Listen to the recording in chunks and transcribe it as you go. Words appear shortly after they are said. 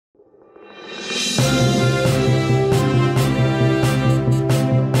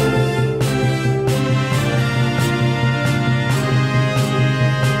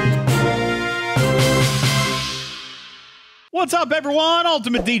What's up, everyone?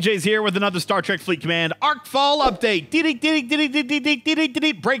 UltimatDjz here with another Star Trek Fleet Command ArcFall update.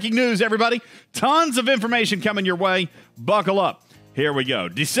 Breaking news, everybody. Tons of information coming your way. Buckle up. Here we go.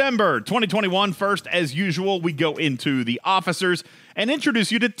 December 2021. First, as usual, we go into the officers and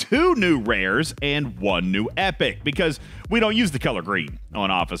introduce you to 2 new rares and 1 new epic, because we don't use the color green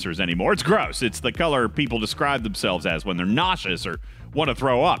on officers anymore. It's gross. It's the color people describe themselves as when they're nauseous or want to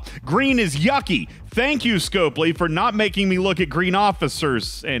throw up. Green is yucky. Thank you, Scopely, for not making me look at green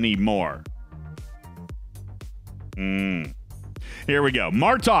officers anymore. Here we go.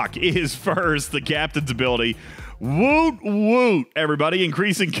 Martok is first, the captain's ability. Woot woot, everybody.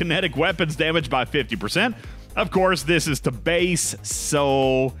 Increasing kinetic weapons damage by 50%. Of course, this is to base,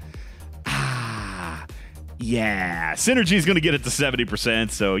 so yeah, Synergy is going to get it to 70%,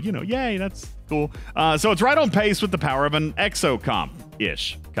 so, you know, yay, that's cool. So it's right on pace with the power of an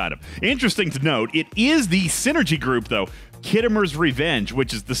exocomp-ish, kind of. Interesting to note, it is the Synergy group, though, Kittimer's Revenge,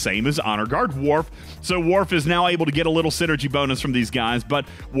 which is the same as Honor Guard Worf. So Worf is now able to get a little synergy bonus from these guys, but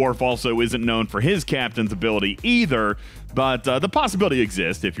Worf also isn't known for his captain's ability either, but the possibility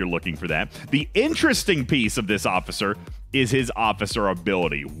exists if you're looking for that. The interesting piece of this officer is his officer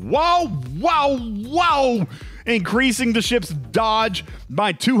ability. Whoa, whoa, whoa! Increasing the ship's dodge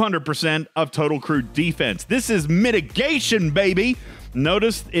by 200% of total crew defense. This is mitigation, baby!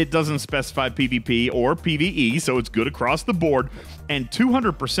 Notice it doesn't specify PvP or PvE, so it's good across the board, and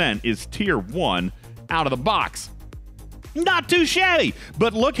 200% is tier 1 out of the box. Not too shabby,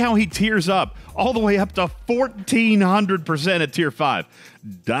 but look how he tiers up, all the way up to 1400% at tier 5.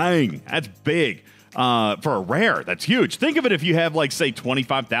 Dang, that's big. For a rare, that's huge. Think of it if you have, like, say,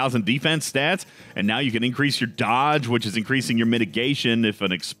 25,000 defense stats, and now you can increase your dodge, which is increasing your mitigation if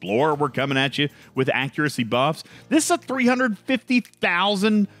an explorer were coming at you with accuracy buffs. This is a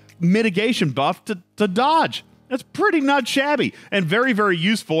 350,000 mitigation buff to dodge. That's pretty not shabby, and very, very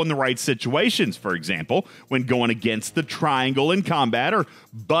useful in the right situations. For example, when going against the triangle in combat or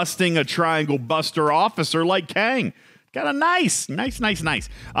busting a triangle buster officer like Kang. Got a nice.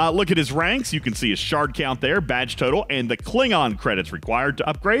 Look at his ranks. You can see his shard count there, badge total, and the Klingon credits required to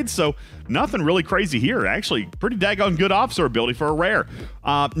upgrade. So nothing really crazy here. Actually, pretty daggone good officer ability for a rare.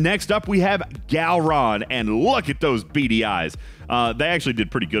 Next up, we have Galron, and look at those beady eyes. They actually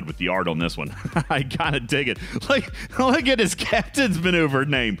did pretty good with the art on this one. I kind of dig it. Look at his captain's maneuver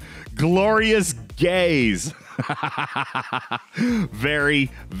name, Glorious Gaze.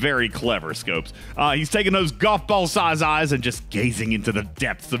 Very, very clever, Scopes. He's taking those golf ball size eyes and just gazing into the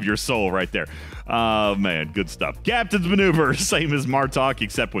depths of your soul right there. Oh, man, good stuff. Captain's maneuver, same as Martok,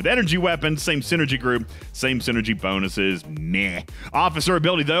 except with energy weapons, same synergy group, same synergy bonuses, meh. Officer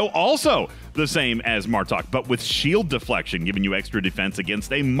ability, though, also the same as Martok, but with shield deflection, giving you extra defense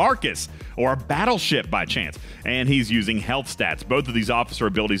against a Marcus or a battleship by chance. And he's using health stats. Both of these officer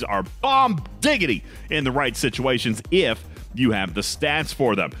abilities are bomb diggity in the right situations if you have the stats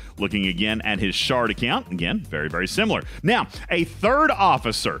for them. Looking again at his shard account, again, very, very similar. Now, a third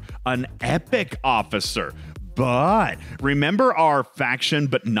officer, an epic officer. But remember our faction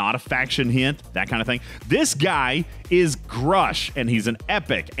but not a faction hint, that kind of thing? This guy is Grush, and he's an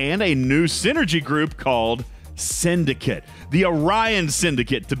epic and a new synergy group called Syndicate. The Orion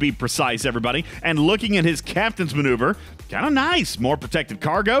Syndicate, to be precise, everybody. And looking at his captain's maneuver, kind of nice. More protected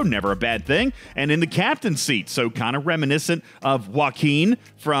cargo, never a bad thing. And in the captain's seat, so kind of reminiscent of Joaquin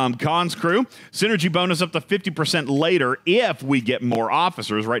from Khan's crew. Synergy bonus up to 50% later if we get more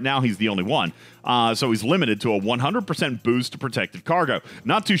officers. Right now, he's the only one. So he's limited to a 100% boost to protected cargo.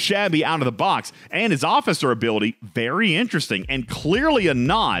 Not too shabby out of the box. And his officer ability, very interesting, and clearly a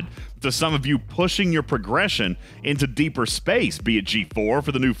nod to some of you pushing your progression into deeper space, be it G4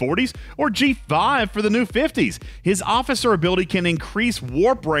 for the new 40s or G5 for the new 50s. His officer ability can increase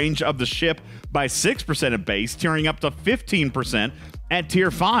warp range of the ship by 6% at base, tiering up to 15% at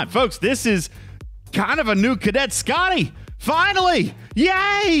tier 5. Folks, this is kind of a new Cadet Scotty. Finally!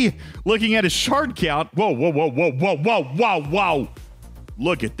 Yay! Looking at his shard count. Whoa, whoa, whoa, whoa, whoa, whoa, whoa, whoa.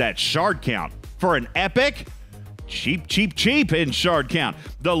 Look at that shard count. For an epic, cheap, cheap, cheap in shard count.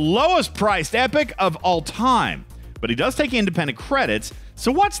 The lowest priced epic of all time. But he does take independent credits,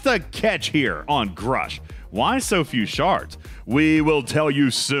 so what's the catch here on Grush? Why so few shards? We will tell you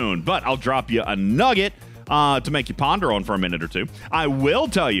soon, but I'll drop you a nugget to make you ponder on for a minute or two. I will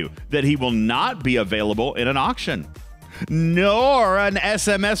tell you that he will not be available in an auction, nor an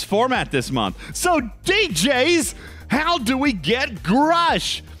SMS format this month. So, DJs, how do we get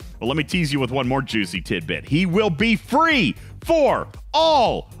Grush? Well, let me tease you with one more juicy tidbit. He will be free for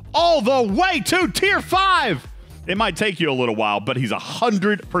all the way to tier 5. It might take you a little while, but he's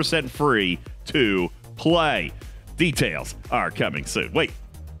 100% free to play. Details are coming soon. Wait,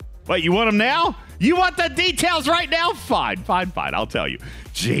 you want them now? You want the details right now? Fine. I'll tell you.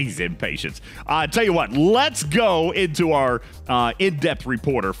 Jeez, impatience. Tell you what, let's go into our in-depth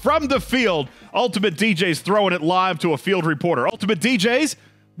reporter. From the field, UltimatDjz throwing it live to a field reporter. UltimatDjz,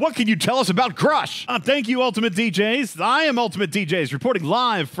 what can you tell us about Crush? Thank you, UltimatDjz. I am UltimatDjz, reporting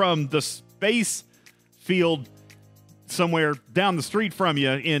live from the space field somewhere down the street from you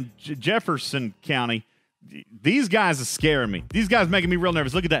in Jefferson County. These guys are scaring me. These guys making me real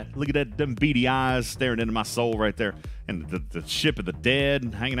nervous. Look at that. Look at that. Them beady eyes staring into my soul right there. And the ship of the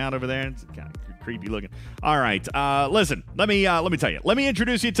dead hanging out over there. It's kind of creepy looking. All right. Listen, let me tell you. Let me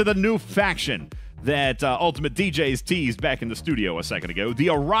introduce you to the new faction that UltimatDjz teased back in the studio a second ago. The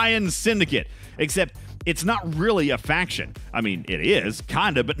Orion Syndicate. Except it's not really a faction. I mean, it is,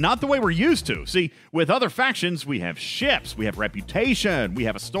 kind of, but not the way we're used to. See, with other factions, we have ships. We have reputation. We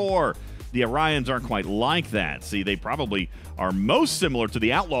have a store. The Orions aren't quite like that. See, they probably are most similar to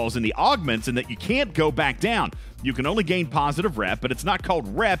the Outlaws and the Augments in that you can't go back down. You can only gain positive rep, but it's not called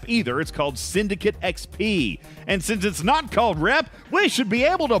rep either. It's called Syndicate XP. And since it's not called rep, we should be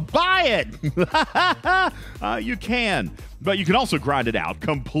able to buy it. You can. But you can also grind it out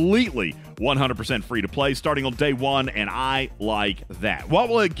completely 100% free to play starting on day one, and I like that. What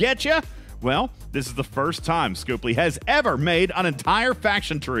will it get you? Well, this is the first time Scopely has ever made an entire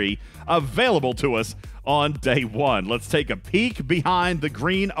faction tree available to us on day one. Let's take a peek behind the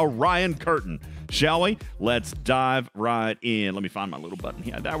green Orion curtain, shall we? Let's dive right in. Let me find my little button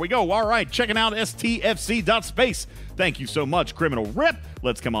here. There we go. All right, checking out STFC.space. Thank you so much, Criminal Rip.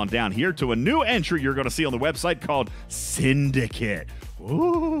 Let's come on down here to a new entry you're going to see on the website called Syndicate.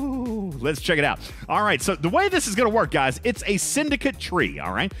 Ooh, let's check it out. All right, so the way this is going to work, guys, it's a syndicate tree,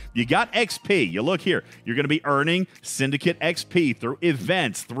 all right? You got XP. You look here. You're going to be earning syndicate XP through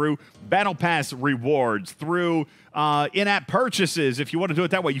events, through battle pass rewards, through in-app purchases. If you want to do it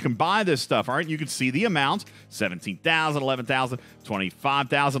that way, you can buy this stuff, all right? You can see the amounts, 17,000, 11,000,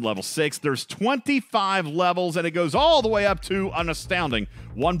 25,000, level 6. There's 25 levels, and it goes all the way up to an astounding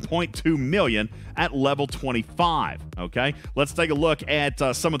 1.2 million at level 25, okay? Let's take a look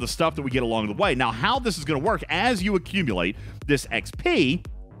at some of the stuff that we get along the way. Now, how this is going to work, as you accumulate this XP,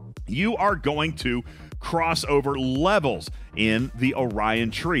 you are going to cross over levels in the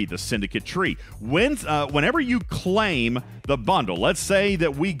Orion tree, the Syndicate tree. Whenever you claim the bundle, let's say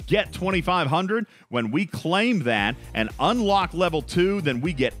that we get 2,500, when we claim that and unlock level 2, then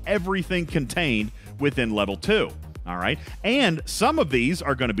we get everything contained within level 2. All right. And some of these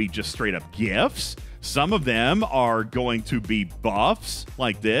are going to be just straight up gifts. Some of them are going to be buffs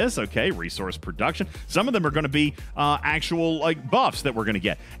like this. Okay. Resource production. Some of them are going to be actual like buffs that we're going to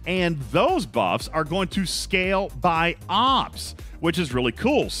get. And those buffs are going to scale by ops, which is really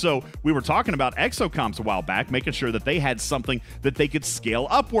cool. So we were talking about exocomps a while back, making sure that they had something that they could scale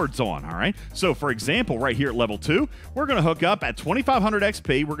upwards on, all right? So for example, right here at level 2, we're gonna hook up at 2,500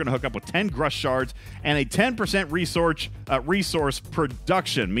 XP, we're gonna hook up with 10 Grush Shards and a 10% resource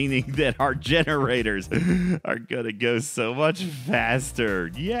production, meaning that our generators are gonna go so much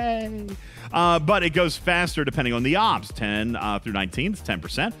faster, yay! But it goes faster depending on the ops, 10 through 19 is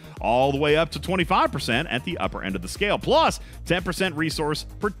 10%, all the way up to 25% at the upper end of the scale, plus 10% resource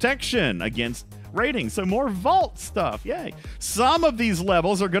protection against ratings, so more vault stuff, yay. Some of these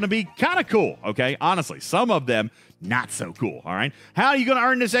levels are going to be kind of cool, okay? Honestly, some of them not so cool, all right? How are you going to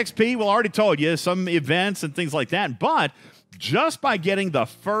earn this XP? Well, I already told you, some events and things like that, but just by getting the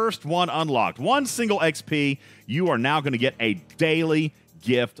first one unlocked, one single XP, you are now going to get a daily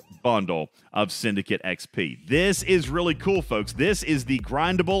gift bundle of Syndicate XP. This is really cool, folks. This is the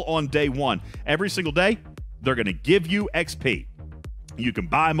grindable on day one. Every single day, they're going to give you XP. You can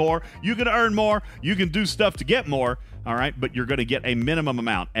buy more, you can earn more, you can do stuff to get more, all right? But you're going to get a minimum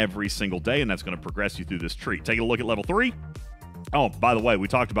amount every single day, and that's going to progress you through this tree. Take a look at level 3. Oh, by the way, we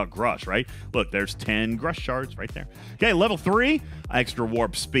talked about Grush, right? Look, there's 10 Grush Shards right there. Okay, level 3, extra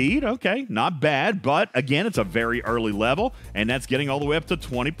warp speed. Okay, not bad, but again, it's a very early level, and that's getting all the way up to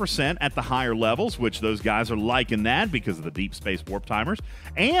 20% at the higher levels, which those guys are liking that because of the deep space warp timers,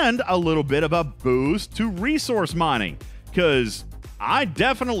 and a little bit of a boost to resource mining, because I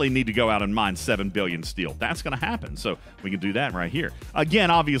definitely need to go out and mine 7 billion steel. That's going to happen, so we can do that right here.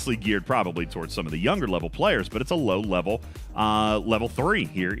 Again, obviously geared probably towards some of the younger level players, but it's a low level, level 3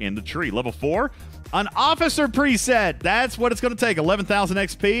 here in the tree. Level 4, an officer preset. That's what it's going to take, 11,000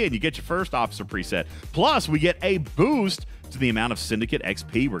 XP, and you get your first officer preset. Plus, we get a boost to the amount of Syndicate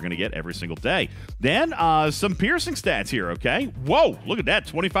XP we're going to get every single day. Then some piercing stats here, okay? Whoa, look at that,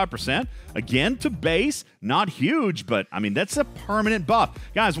 25%. Again, to base, not huge, but I mean, that's a permanent buff.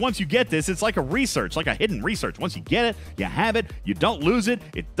 Guys, once you get this, it's like a research, like a hidden research. Once you get it, you have it, you don't lose it,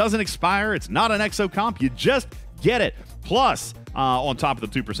 it doesn't expire, it's not an exo comp, you just get it. Plus, on top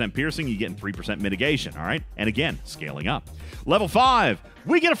of the 2% piercing, you get 3% mitigation, all right? And again, scaling up. Level 5,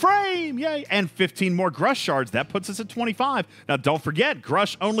 we get a frame, yay! And 15 more Grush shards, that puts us at 25. Now, don't forget,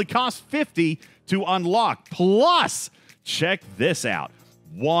 Grush only costs 50 to unlock. Plus, check this out,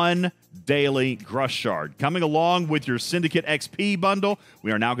 1 daily Grush shard. Coming along with your Syndicate XP bundle,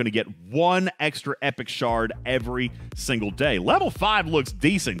 we are now going to get 1 extra epic shard every single day. Level 5 looks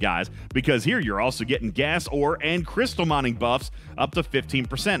decent, guys, because here you're also getting gas ore and crystal mining buffs up to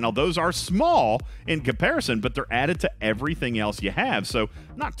 15%. Now, those are small in comparison, but they're added to everything else you have, so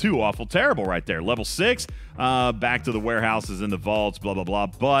not too awful terrible right there. Level 6, back to the warehouses and the vaults, blah, blah, blah,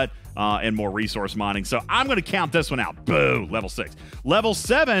 but and more resource mining. So I'm going to count this one out. Boo, level 6. Level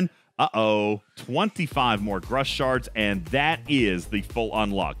 7, 25 more Grush shards, and that is the full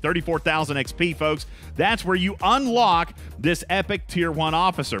unlock. 34,000 XP, folks. That's where you unlock this epic tier 1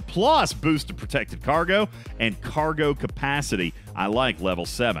 officer, plus boost to protected cargo and cargo capacity. I like level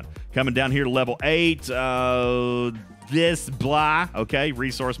 7. Coming down here to level 8, this blah, okay,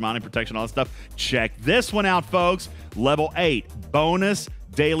 resource mining, protection, all that stuff. Check this one out, folks. Level 8, bonus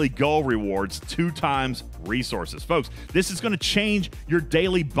daily goal rewards, 2 times resources. Folks, this is going to change your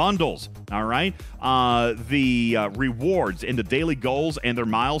daily bundles, all right? The rewards in the daily goals and their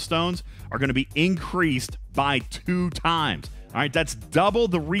milestones are going to be increased by 2 times. All right, that's double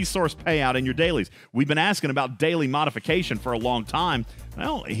the resource payout in your dailies. We've been asking about daily modification for a long time.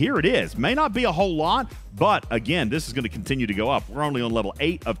 Well, here it is. May not be a whole lot, but again, this is going to continue to go up. We're only on level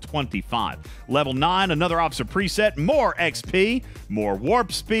 8 of 25. Level 9, another officer preset, more XP, more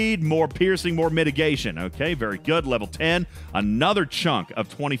warp speed, more piercing, more mitigation. Okay, very good. Level 10, another chunk of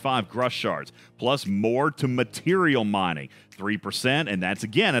 25 Grush shards, plus more to material mining, 3%, and that's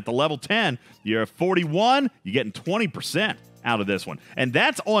again at the level 10. You're 41, you're getting 20% out of this one. And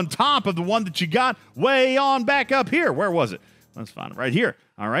that's on top of the one that you got way on back up here. Where was it? Let's find it right here.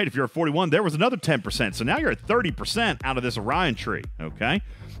 All right, if you're at 41, there was another 10%. So now you're at 30% out of this Orion tree, okay?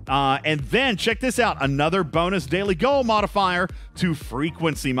 And then check this out, another bonus daily goal modifier to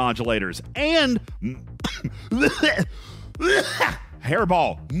frequency modulators and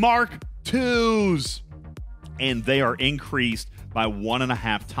hairball Mark IIs. And they are increased by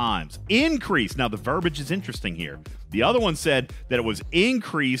 1.5 times. Increased. Now, the verbiage is interesting here. The other one said that it was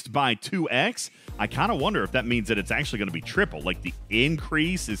increased by 2x. I kind of wonder if that means that it's actually going to be triple. Like the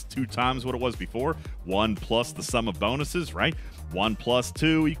increase is 2 times what it was before. 1 plus the sum of bonuses, right? 1 plus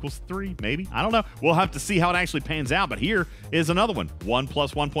 2 equals 3, maybe. I don't know. We'll have to see how it actually pans out. But here is another one. 1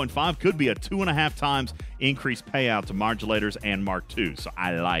 plus 1.5 could be a 2.5 times increased payout to modulators and Mark II. So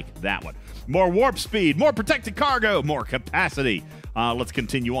I like that one. More warp speed, more protected cargo, more capacity. Let's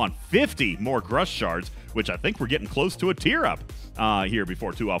continue on. 50 more Grush shards, which I think we're getting close to a tier up here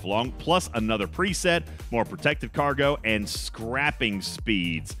before too awful long. Plus another preset, more protected cargo, and scrapping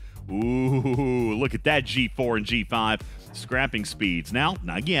speeds. Ooh, look at that G4 and G5 scrapping speeds. Now,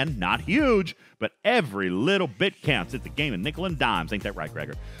 again, not huge, but every little bit counts. It's the game of nickel and dimes. Ain't that right,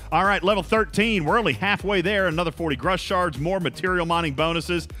 Gregor? All right, level 13. We're only halfway there. Another 40 Grush shards, more material mining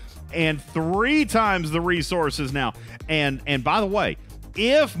bonuses, and 3 times the resources now. And by the way,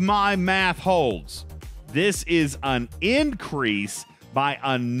 if my math holds, this is an increase by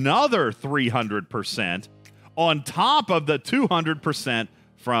another 300% on top of the 200%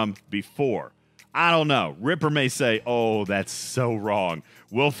 from before. I don't know. Ripper may say, oh, that's so wrong.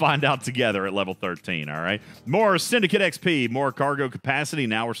 We'll find out together at level 13, all right? More Syndicate XP, more cargo capacity.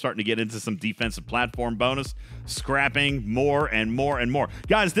 Now we're starting to get into some defensive platform bonus, scrapping, more and more and more.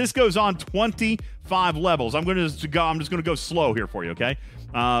 Guys, this goes on 25 levels. I'm just going to go slow here for you, okay?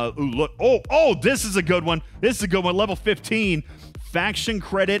 Ooh, look. Oh, this is a good one. This is a good one. Level 15, faction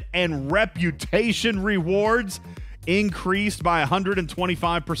credit and reputation rewards increased by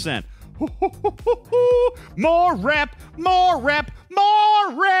 125%. More rep, more rep,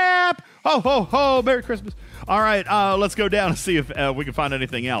 more rep. Ho, ho, ho. Merry Christmas. All right, let's go down and see if we can find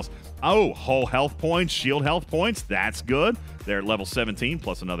anything else. Oh, whole health points, shield health points. That's good. They're at level 17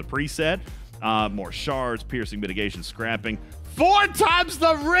 plus another preset. More shards, piercing, mitigation, scrapping. 4 times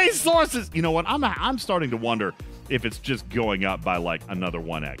the resources. You know what? I'm starting to wonder if it's just going up by like another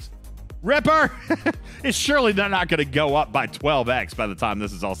 1x. Ripper, it's surely they're not going to go up by 12x by the time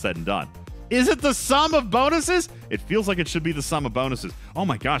this is all said and done. Is it the sum of bonuses? It feels like it should be the sum of bonuses. Oh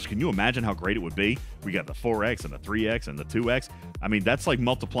my gosh, can you imagine how great it would be? We got the 4x and the 3x and the 2x. I mean, that's like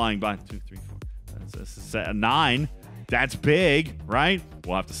multiplying by 2, 3, 4. That's 9. That's big, right?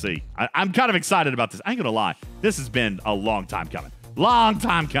 We'll have to see. I'm kind of excited about this. I ain't gonna lie. This has been a long time coming. Long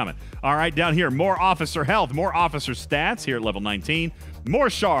time coming. All right, down here, more officer health, more officer stats here at level 19. More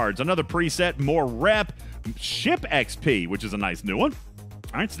shards, another preset, more rep, ship XP, which is a nice new one.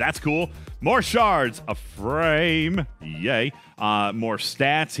 All right, so that's cool. More shards, a frame, yay. More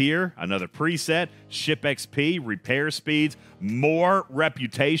stats here, another preset, ship XP, repair speeds, more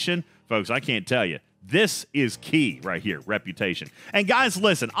reputation. Folks, I can't tell you. This is key right here, reputation. And guys,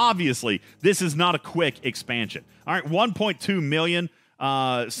 listen, obviously, this is not a quick expansion. All right, 1.2 million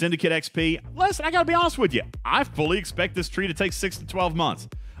Syndicate XP. Listen, I got to be honest with you. I fully expect this tree to take 6 to 12 months.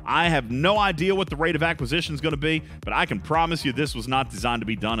 I have no idea what the rate of acquisition is going to be, but I can promise you this was not designed to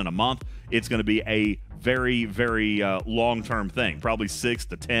be done in a month. It's going to be a very, very long-term thing, probably 6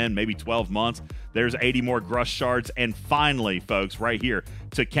 to 10, maybe 12 months. There's 80 more Grush shards. And finally, folks, right here,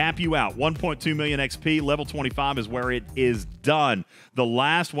 to cap you out, 1.2 million XP, level 25 is where it is done. The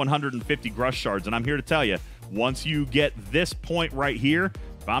last 150 Grush shards, and I'm here to tell you, once you get this point right here,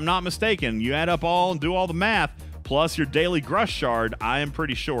 if I'm not mistaken, you add up all and do all the math, plus your daily Grush shard, I am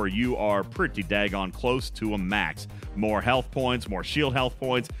pretty sure you are pretty daggone close to a max. More health points, more shield health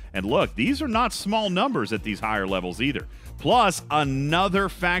points, and look, these are not small numbers at these higher levels either. Plus, another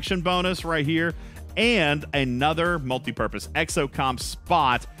faction bonus right here, and another multi-purpose exocomp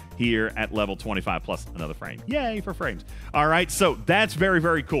spot here at level 25, plus another frame. Yay for frames. All right, so that's very,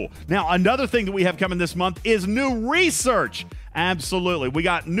 very cool. Now, another thing that we have coming this month is new research. Absolutely. We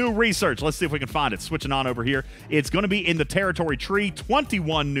got new research. Let's see if we can find it. Switching on over here. It's going to be in the territory tree,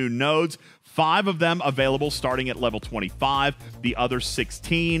 21 new nodes, 5 of them available starting at level 25, the other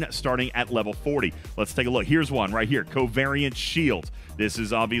 16 starting at level 40. Let's take a look. Here's one right here, Covariant Shield. This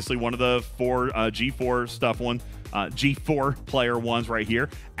is obviously one of the G4 stuff one. G4 player ones right here,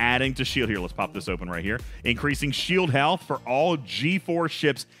 adding to shield here. Let's pop this open right here. Increasing shield health for all G4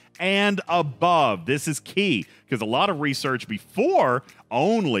 ships and above. This is key because a lot of research before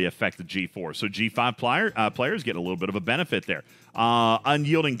only affected G4. So G5 players get a little bit of a benefit there.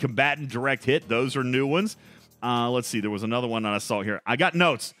 Unyielding combatant direct hit. Those are new ones. Let's see. There was another one that I saw here. I got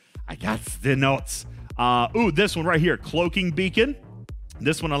notes. I got the notes. Ooh, this one right here. Cloaking Beacon.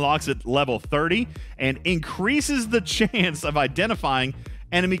 This one unlocks at level 30 and increases the chance of identifying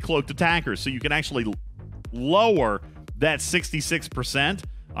enemy cloaked attackers. So you can actually lower that 66%.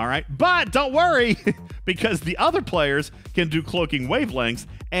 All right. But don't worry, because the other players can do cloaking wavelengths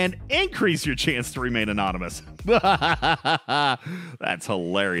and increase your chance to remain anonymous. That's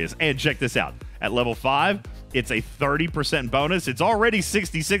hilarious. And check this out. At level 5, it's a 30% bonus. It's already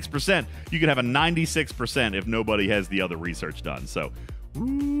 66%. You can have a 96% if nobody has the other research done. So,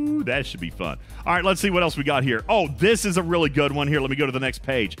 ooh, that should be fun. All right, let's see what else we got here. Oh, this is a really good one here. Let me go to the next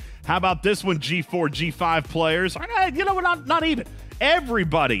page. How about this one, G4, G5 players? You know what? Not even.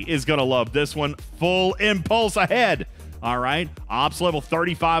 Everybody is going to love this one. Full Impulse Ahead. All right. Ops level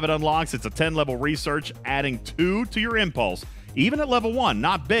 35 it unlocks. It's a 10-level research, adding 2 to your Impulse. Even at level 1,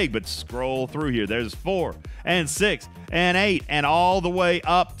 not big, but scroll through here. There's 4 and 6 and 8 and all the way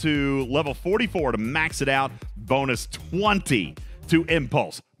up to level 44 to max it out. Bonus 20 to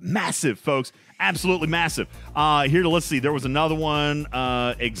Impulse. Massive, folks. Absolutely massive. Here, let's see. There was another one.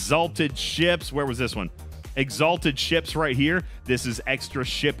 Exalted Ships. Where was this one? Exalted Ships right here. This is extra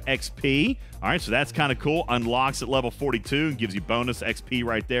ship XP. All right, so that's kind of cool. Unlocks at level 42 and gives you bonus XP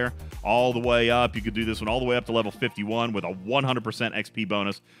right there all the way up. You could do this one all the way up to level 51 with a 100% XP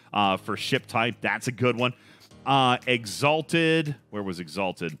bonus for ship type. That's a good one. Exalted. Where was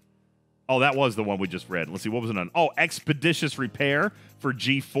Exalted? Oh, that was the one we just read. Let's see, what was it on? Oh, Expeditious Repair for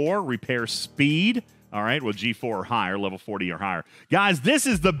G4. Repair speed. All right, well, G4 or higher, level 40 or higher. Guys, this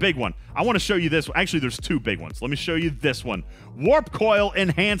is the big one. I want to show you this one. Actually, there's 2 big ones. Let me show you this one. Warp Coil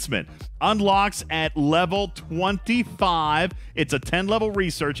Enhancement unlocks at level 25. It's a 10-level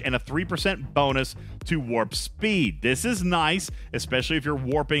research and a 3% bonus to warp speed. This is nice, especially if you're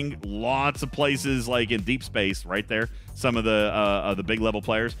warping lots of places like in deep space right there. Some of the big level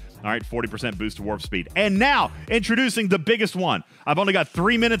players. All right, 40% boost to warp speed. And now, introducing the biggest one. I've only got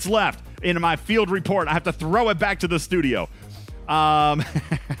 3 minutes left in my field report. I have to throw it back to the studio.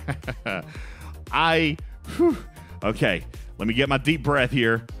 Okay, let me get my deep breath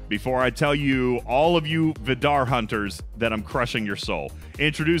here before I tell you, all of you Vidar hunters, that I'm crushing your soul.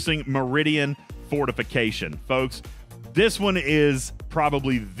 Introducing Meridian Fortification. Folks, this one is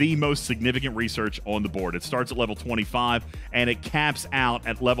probably the most significant research on the board. It starts at level 25 and it caps out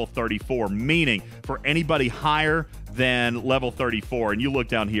at level 34, meaning for anybody higher than level 34, and you look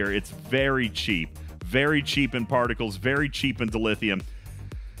down here, it's very cheap in particles, very cheap in dilithium.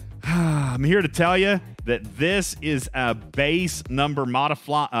 I'm here to tell you that this is a base number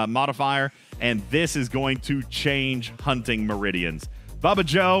modifier, and this is going to change hunting meridians. Bubba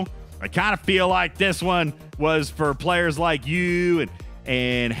Joe, I kind of feel like this one was for players like you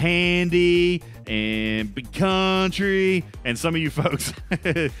and Handy and Big Country and some of you folks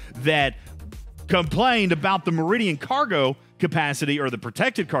that complained about the meridian cargo capacity or the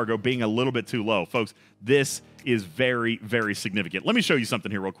protected cargo being a little bit too low. Folks, this is very, very significant. Let me show you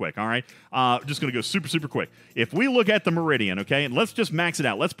something here real quick, all right? Just going to go super quick. If we look at the meridian, okay, and let's just max it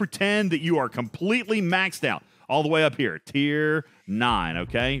out. Let's pretend that you are completely maxed out all the way up here, tier 9,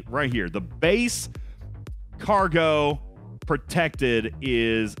 okay? Right here. The base cargo protected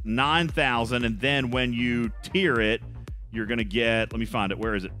is 9,000, and then when you tier it, you're going to get, let me find it.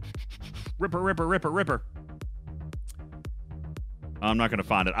 Where is it? Ripper. I'm not going to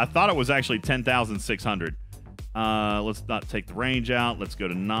find it. I thought it was actually 10,600. Let's not take the range out. Let's go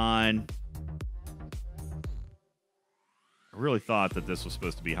to 9. I really thought that this was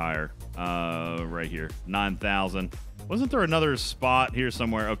supposed to be higher. Right here, 9,000. Wasn't there another spot here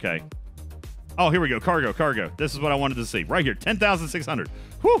somewhere? Okay. Oh, here we go. Cargo. This is what I wanted to see. Right here, 10,600.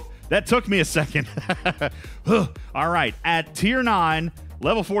 Whew, that took me a second. All right, at tier 9,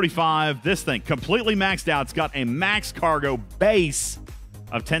 level 45, this thing completely maxed out. It's got a max cargo base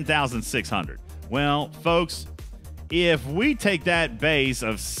of 10,600. Well, folks, if we take that base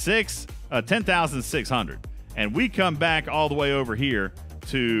of 10,600 and we come back all the way over here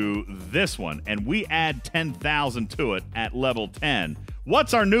to this one and we add 10,000 to it at level 10,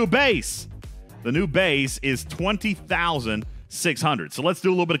 what's our new base? The new base is 20,600. So let's do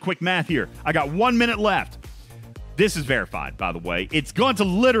a little bit of quick math here. I got 1 minute left. This is verified, by the way. It's going to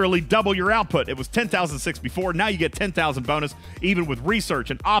literally double your output. It was 10,006 before. Now you get 10,000 bonus, even with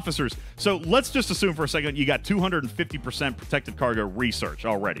research and officers. So let's just assume for a second you got 250% protected cargo research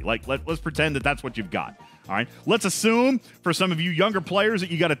already. Like, let's pretend that that's what you've got. All right. Let's assume for some of you younger players that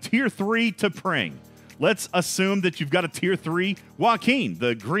you got a tier 3 to Pring. Let's assume that you've got a tier 3 Joaquin,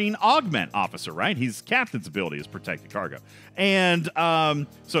 the green augment officer, right? His captain's ability is protected cargo. And so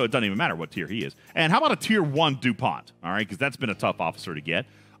it doesn't even matter what tier he is. And how about a tier 1 DuPont, all right? Because that's been a tough officer to get.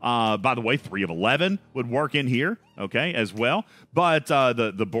 By the way, 3 of 11 would work in here, okay, as well. But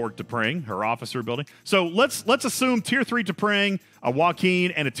the Borg to Pring, her officer ability. So let's assume tier 3 to Pring, a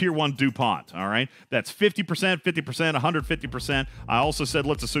Joaquin, and a tier 1 DuPont, all right? That's 50%, 50%, 150%. I also said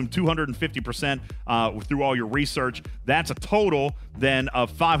let's assume 250% through all your research. That's a total then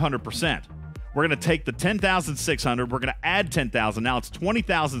of 500%. We're going to take the 10,600. We're going to add 10,000. Now it's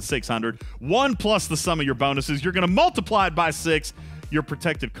 20,600. 1 plus the sum of your bonuses. You're going to multiply it by 6. Your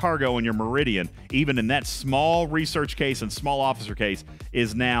protected cargo and your meridian, even in that small research case and small officer case,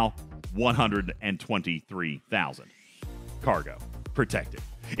 is now 123,000 cargo protected.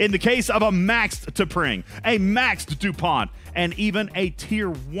 In the case of a maxed to Pring, a maxed DuPont, and even a tier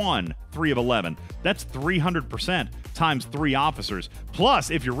 1 3 of 11, that's 300% times 3 officers. Plus,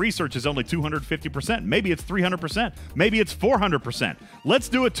 if your research is only 250%, maybe it's 300%, maybe it's 400%. Let's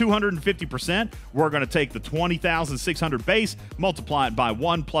do it 250%. We're going to take the 20,600 base, multiply it by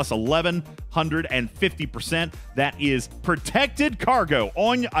 1 plus 1,150%. That is protected cargo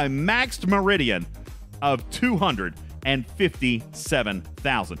on a maxed meridian of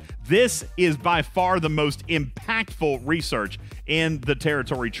 257,000. This is by far the most impactful research in the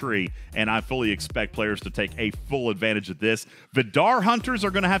territory tree, and I fully expect players to take a full advantage of this. Vidar hunters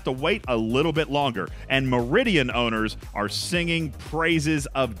are going to have to wait a little bit longer, and Meridian owners are singing praises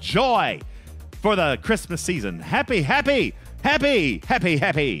of joy for the Christmas season. Happy, happy, happy, happy,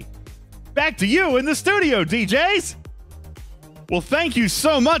 happy. Back to you in the studio, DJs. Well, thank you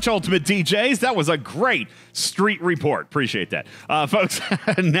so much, UltimatDjz. That was a great street report. Appreciate that. Folks,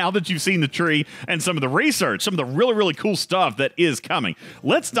 now that you've seen the tree and some of the research, some of the really, really cool stuff that is coming,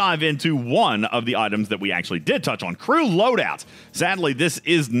 let's dive into one of the items that we actually did touch on, crew loadouts. Sadly, this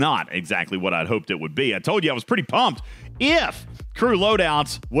is not exactly what I'd hoped it would be. I told you I was pretty pumped if crew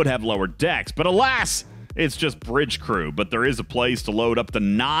loadouts would have lower decks, but alas, it's just bridge crew. But there is a place to load up to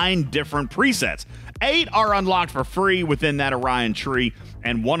 9 different presets. 8 are unlocked for free within that Orion tree,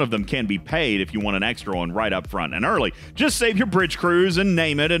 and 1 of them can be paid if you want an extra one right up front and early. Just save your bridge crews and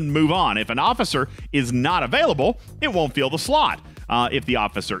name it and move on. If an officer is not available, it won't fill the slot. If the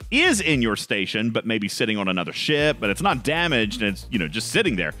officer is in your station, but maybe sitting on another ship, but it's not damaged and it's, just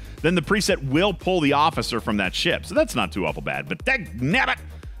sitting there, then the preset will pull the officer from that ship. So that's not too awful bad. But dagnabbit,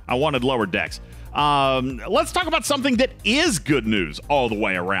 I wanted lower decks. Let's talk about something that is good news all the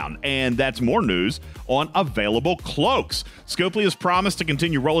way around, and that's more news on available cloaks. Scopely has promised to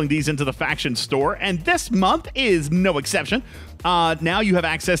continue rolling these into the faction store, and this month is no exception. Now you have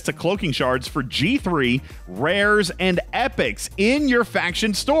access to cloaking shards for G3, rares, and epics in your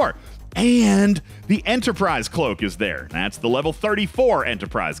faction store. And the Enterprise cloak is there. That's the level 34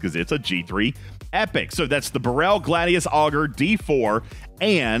 Enterprise because it's a G3 epic. So that's the Burrell Gladius Augur D4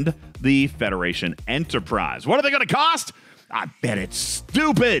 and the Federation Enterprise. What are they going to cost? I bet it's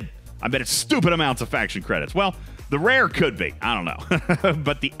stupid. I bet it's stupid amounts of faction credits. Well, the rare could be. I don't know.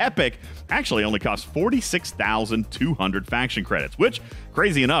 But the epic actually only costs 46,200 faction credits, which,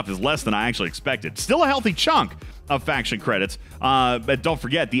 crazy enough, is less than I actually expected. Still a healthy chunk of faction credits. But don't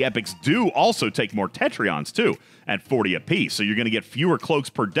forget, the epics do also take more Tetrions, too, at 40 apiece. So you're going to get fewer cloaks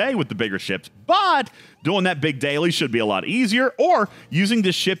per day with the bigger ships, but doing that big daily should be a lot easier, or using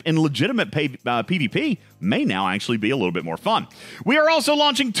this ship in legitimate PvP may now actually be a little bit more fun. We are also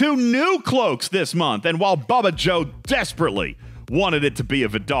launching 2 new cloaks this month, and while Bubba Joe desperately wanted it to be a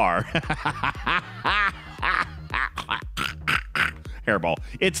Vidar, hairball,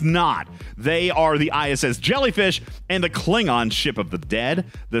 it's not. They are the ISS Jellyfish and the Klingon ship of the dead,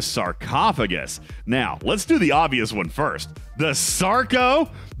 the Sarcophagus. Now, let's do the obvious one first. The Sarco?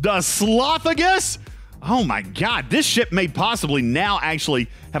 The Slothagus? Oh my god, this ship may possibly now actually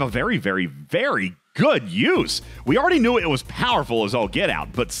have a very, very, very good use. We already knew it was powerful as all get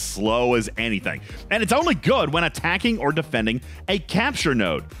out, but slow as anything. And it's only good when attacking or defending a capture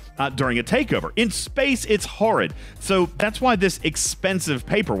node during a takeover. In space, it's horrid. So that's why this expensive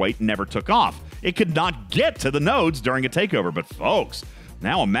paperweight never took off. It could not get to the nodes during a takeover. But folks,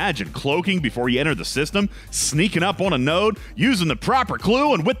 now imagine cloaking before you enter the system, sneaking up on a node, using the proper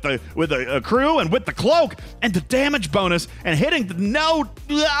clue and with the crew and with the cloak and the damage bonus and hitting the node.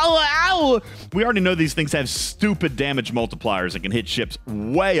 We already know these things have stupid damage multipliers and can hit ships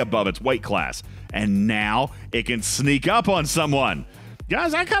way above its weight class. And now it can sneak up on someone.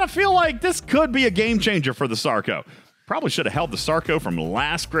 Guys, I kind of feel like this could be a game changer for the Sarco. Probably should have held the Sarco from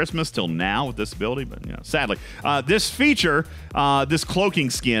last Christmas till now with this ability, but sadly. This feature, this cloaking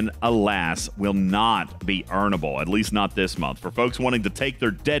skin, alas, will not be earnable, at least not this month. For folks wanting to take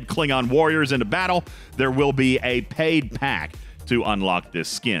their dead Klingon warriors into battle, there will be a paid pack to unlock this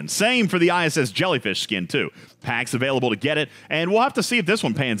skin. Same for the ISS Jellyfish skin, too. Packs available to get it, and we'll have to see if this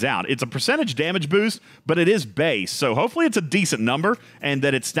one pans out. It's a percentage damage boost, but it is base, so hopefully it's a decent number, and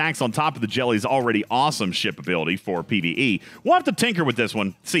that it stacks on top of the Jelly's already awesome ship ability for PvE. We'll have to tinker with this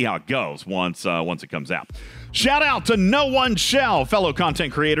one, see how it goes once it comes out. Shout out to No One Shell, fellow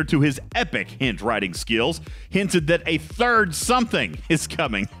content creator, to his epic hint writing skills, hinted that a third something is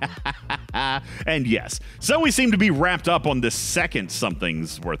coming. And yes, so we seem to be wrapped up on this second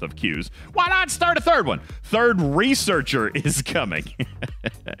something's worth of cues. Why not start a third one? Third researcher is coming.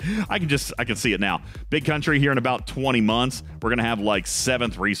 I can see it now. Big country here in about 20 months. We're going to have like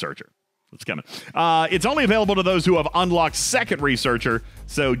 7th researcher. It's coming. It's only available to those who have unlocked second researcher.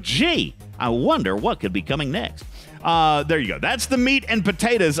 So, gee, I wonder what could be coming next. There you go. That's the meat and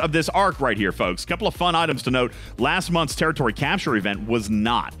potatoes of this arc right here, folks. Couple of fun items to note. Last month's territory capture event was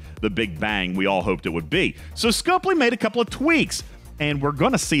not the big bang we all hoped it would be. So Scopely made a couple of tweaks, and we're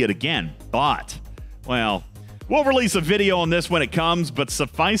going to see it again. But, well, we'll release a video on this when it comes, but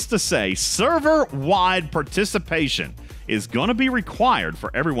suffice to say, server-wide participation is going to be required for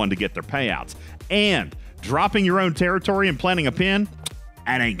everyone to get their payouts. And dropping your own territory and planting a pin,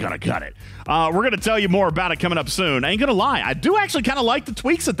 that ain't gonna cut it. We're gonna tell you more about it coming up soon. I ain't gonna lie, I do actually kind of like the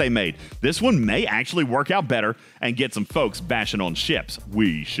tweaks that they made. This one may actually work out better and get some folks bashing on ships.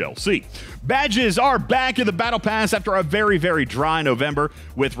 We shall see. Badges are back in the Battle Pass after a very, very dry November.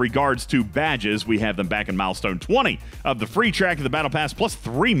 With regards to badges, we have them back in milestone 20 of the free track of the Battle Pass, plus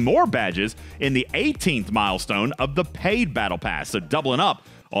 3 more badges in the 18th milestone of the paid Battle Pass. So doubling up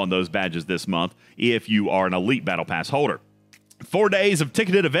on those badges this month if you are an Elite Battle Pass holder. 4 days of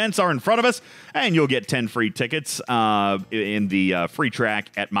ticketed events are in front of us, and you'll get 10 free tickets in the free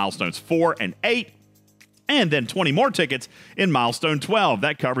track at milestones 4 and 8, and then 20 more tickets in milestone 12.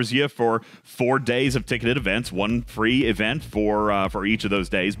 That covers you for 4 days of ticketed events, 1 free event for each of those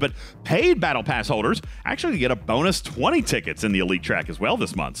days. But paid Battle Pass holders actually get a bonus 20 tickets in the Elite track as well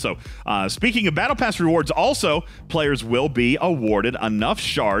this month. So speaking of Battle Pass rewards, also, players will be awarded enough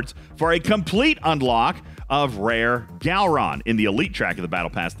shards for a complete unlock of rare Galron in the elite track of the Battle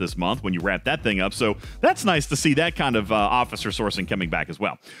Pass this month when you wrap that thing up. So that's nice to see that kind of officer sourcing coming back as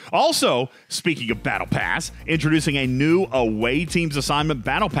well. Also, speaking of Battle Pass, introducing a new away teams assignment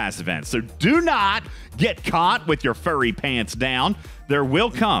Battle Pass event. So do not get caught with your furry pants down. There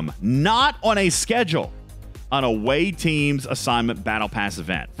will come, not on a schedule, an away teams assignment Battle Pass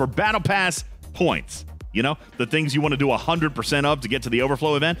event for Battle Pass points. You know, the things you want to do 100% of to get to the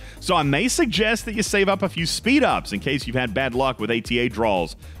overflow event. So I may suggest that you save up a few speed ups in case you've had bad luck with ATA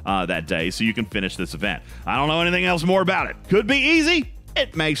draws that day so you can finish this event. I don't know anything else more about it. Could be easy.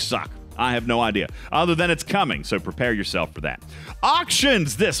 It may suck. I have no idea. Other than it's coming, so prepare yourself for that.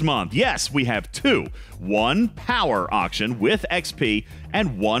 Auctions this month. Yes, we have two. One power auction with XP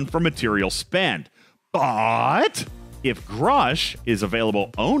and one for material spend. But if Grush is available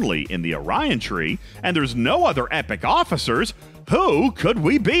only in the Orion tree and there's no other epic officers, who could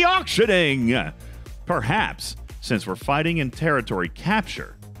we be auctioning? Perhaps, since we're fighting in territory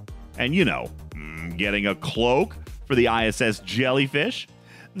capture and, you know, getting a cloak for the ISS Jellyfish,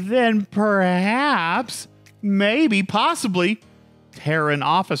 then perhaps, maybe, possibly, Terran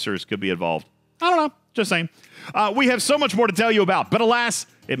officers could be involved. I don't know. Just saying. We have so much more to tell you about, but alas,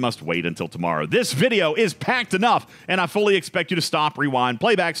 it must wait until tomorrow. This video is packed enough, and I fully expect you to stop, rewind,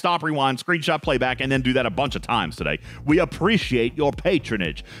 playback, stop, rewind, screenshot, playback, and then do that a bunch of times today. We appreciate your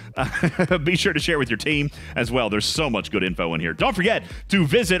patronage. Be sure to share with your team as well. There's so much good info in here. Don't forget to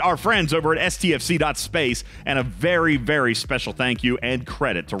visit our friends over at STFC.space, and a very, very special thank you and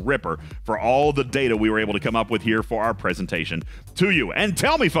credit to Ripper for all the data we were able to come up with here for our presentation to you. And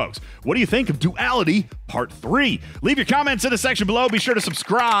tell me, folks, what do you think of Duality Part 3? Leave your comments in the section below. Be sure to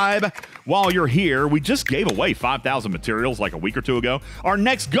subscribe while you're here. We just gave away 5,000 materials like a week or two ago. Our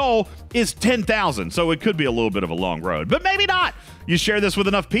next goal is 10,000, so it could be a little bit of a long road, but maybe not. You share this with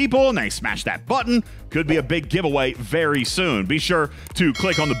enough people and they smash that button, could be a big giveaway very soon. Be sure to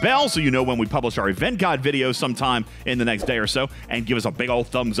click on the bell so you know when we publish our event guide video sometime in the next day or so, and give us a big old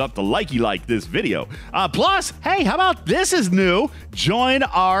thumbs up to like this video. Plus, hey, how about this is new? Join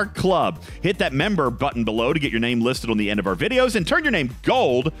our club. Hit that member button below to get your name listed on the end of our videos and turn your name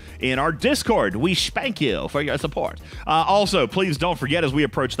gold in our Discord. We spank you for your support. Also, please don't forget, as we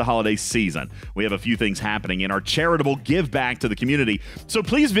approach the holiday season, we have a few things happening in our charitable give back to the community. So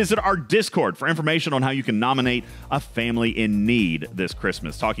please visit our Discord for information on how you can nominate a family in need this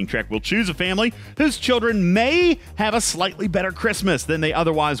Christmas. Talking Trek will choose a family whose children may have a slightly better Christmas than they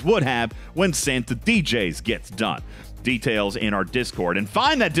otherwise would have when Santa DJs gets done. Details in our Discord, and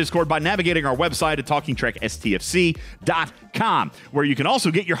find that Discord by navigating our website at TalkingTrekSTFC.com, where you can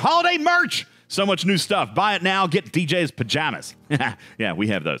also get your holiday merch. So much new stuff. Buy it now. Get DJ's pajamas. Yeah, we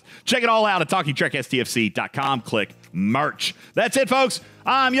have those. Check it all out at TalkingTrekSTFC.com. Click merch. That's it, folks.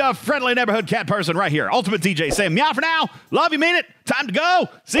 I'm your friendly neighborhood cat person right here. UltimatDjz saying meow for now. Love you, mean it. Time to go.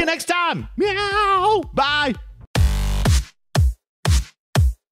 See you next time. Meow. Bye.